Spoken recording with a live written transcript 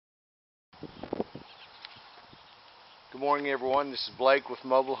morning everyone, this is Blake with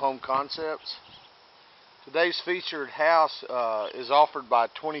Mobile Home Concepts. Today's featured house is offered by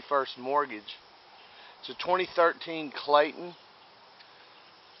 21st Mortgage. It's a 2013 Clayton,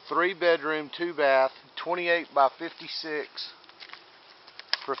 3-bedroom, 2-bath, 28 by 56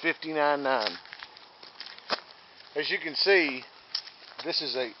 for $59,900. As you can see, this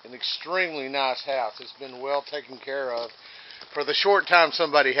is an extremely nice house. It's been well taken care of for the short time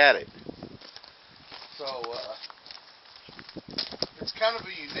somebody had it. So it's kind of a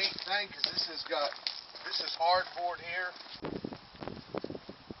unique thing because this is hardboard here.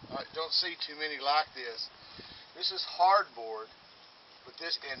 I don't see too many like this. This is hardboard, but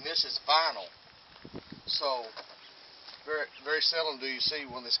this is vinyl. So very seldom do you see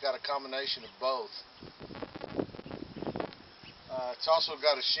one that's got a combination of both. It's also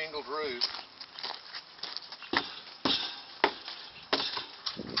got a shingled roof.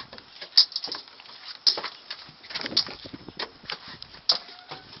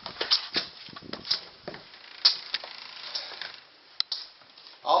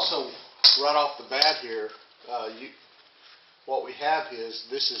 Also, right off the bat here, what we have is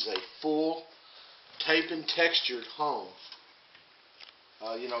this is a full tape and textured home.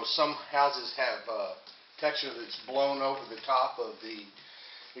 You know, some houses have texture that's blown over the top of the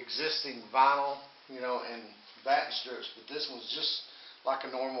existing vinyl, you know, and batten strips, but this one's just like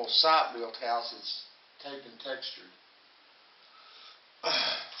a normal site-built house. It's tape and textured.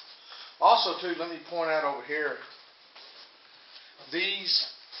 Also, too, let me point out over here, you've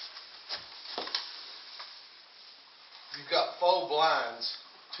got faux blinds,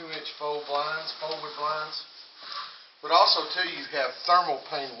 2-inch faux blinds, forward blinds, but also too you have thermal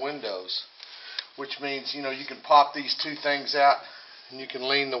pane windows, which means, you know, you can pop these two things out and you can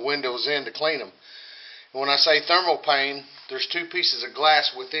lean the windows in to clean them. And when I say thermal pane, there's 2 pieces of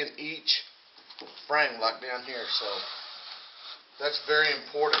glass within each frame, like down here, so that's very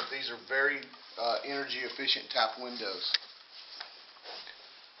important. These are very energy efficient type windows.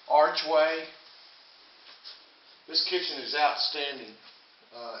 Archway. This kitchen is outstanding.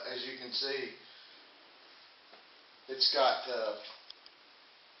 As you can see, it's got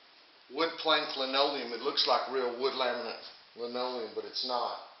wood plank linoleum. It looks like real wood laminate linoleum, but it's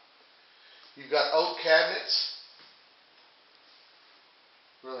not. You've got oak cabinets.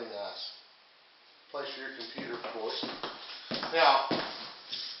 Really nice. Place for your computer, of course. Now,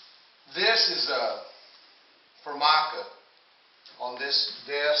 this is Formica on this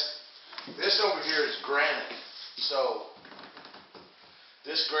desk. This over here is granite. So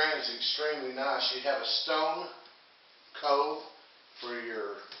this granite is extremely nice. You have a stone cove for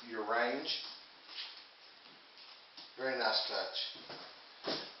your range. Very nice touch.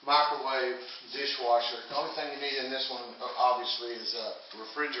 Microwave, dishwasher. The only thing you need in this one, obviously, is a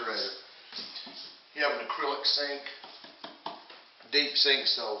refrigerator. You have an acrylic sink, deep sink,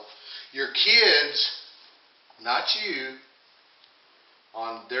 so your kids, not you,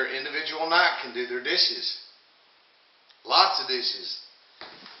 on their individual night can do their dishes. Lots of dishes.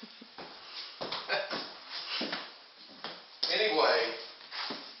 Anyway,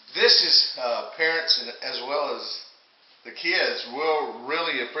 this is parents as well as the kids will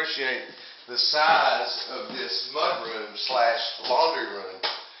really appreciate the size of this mudroom / laundry room.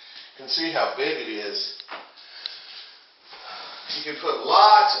 You can see how big it is. You can put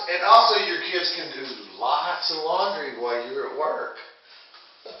lots, and also your kids can do lots of laundry while you're at work.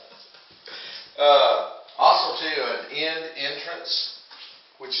 Also, too, an end entrance,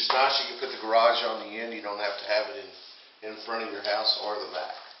 which is nice. You can put the garage on the end. You don't have to have it in front of your house or the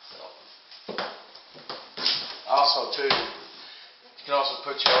back. So. Also, too, you can also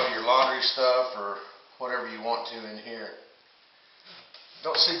put all your laundry stuff or whatever you want to in here.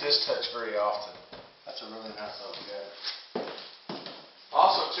 Don't see this touch very often. That's a really nice little cabinet.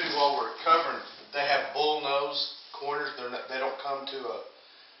 Also, too, while we're covering, they have bull nose corners. They don't come to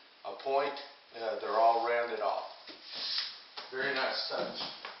a point. They're all rounded off. Very nice touch.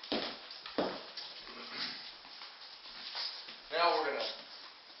 Now we're going to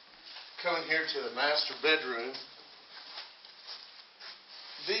come in here to the master bedroom.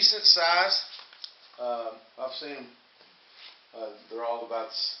 Decent size. I've seen them. They're all about,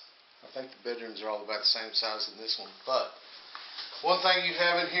 I think the bedrooms are all about the same size as this one. But one thing you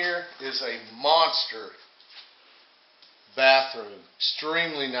have in here is a monster bathroom.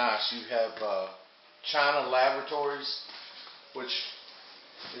 Extremely nice. You have China lavatories, which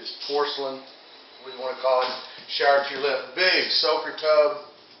is porcelain, what do you want to call it. Shower to your left. Big soaker tub.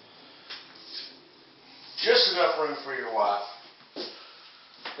 Just enough room for your wife.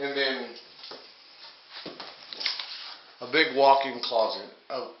 And then a big walk-in closet.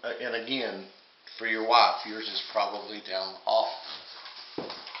 Oh, and again, for your wife. Yours is probably down the hall.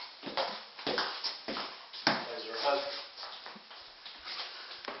 There's her husband.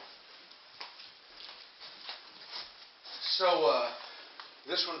 So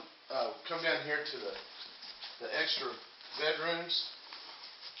this one, come down here to the extra bedrooms.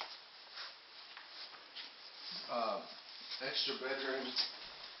 Extra bedrooms.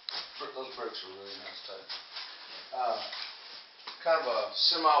 Those bricks are really nice too. Kind of a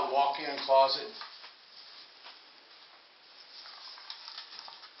semi walk-in closet.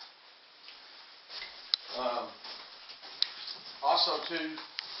 Also too,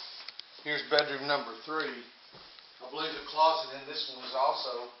 here's bedroom number 3. I believe the closet in this one is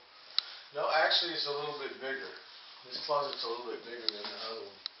also, no, actually it's a little bit bigger. This closet's a little bit bigger than the other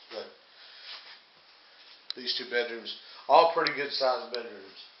one. But these 2 bedrooms, all pretty good sized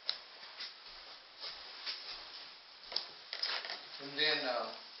bedrooms. And then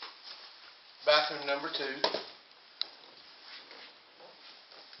bathroom number 2.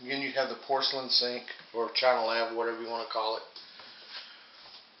 Again, you have the porcelain sink or china lab, whatever you want to call it.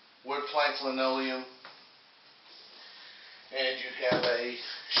 Wood plank linoleum. And you have a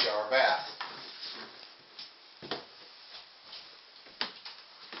shower bath.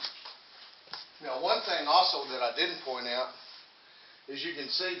 Now, one thing also that I didn't point out is you can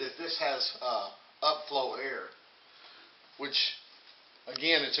see that this has upflow air, which,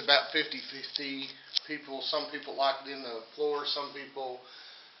 again, it's about 50-50. Some people like it in the floor, some people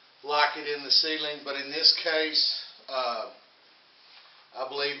like it in the ceiling, but in this case, I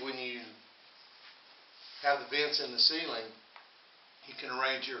believe when you have the vents in the ceiling, you can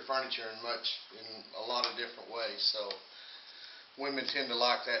arrange your furniture in a lot of different ways. So women tend to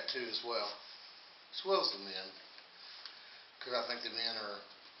like that too as well as the men, because I think the men are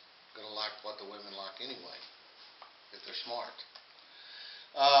going to like what the women like anyway, if they're smart.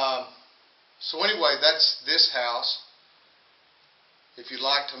 So anyway, that's this house. If you'd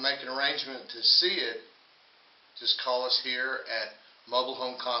like to make an arrangement to see it, just call us here at Mobile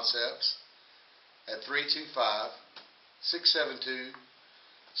Home Concepts at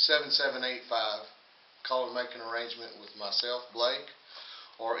 325-672-7785. Call and make an arrangement with myself, Blake,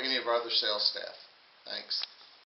 or any of our other sales staff. Thanks.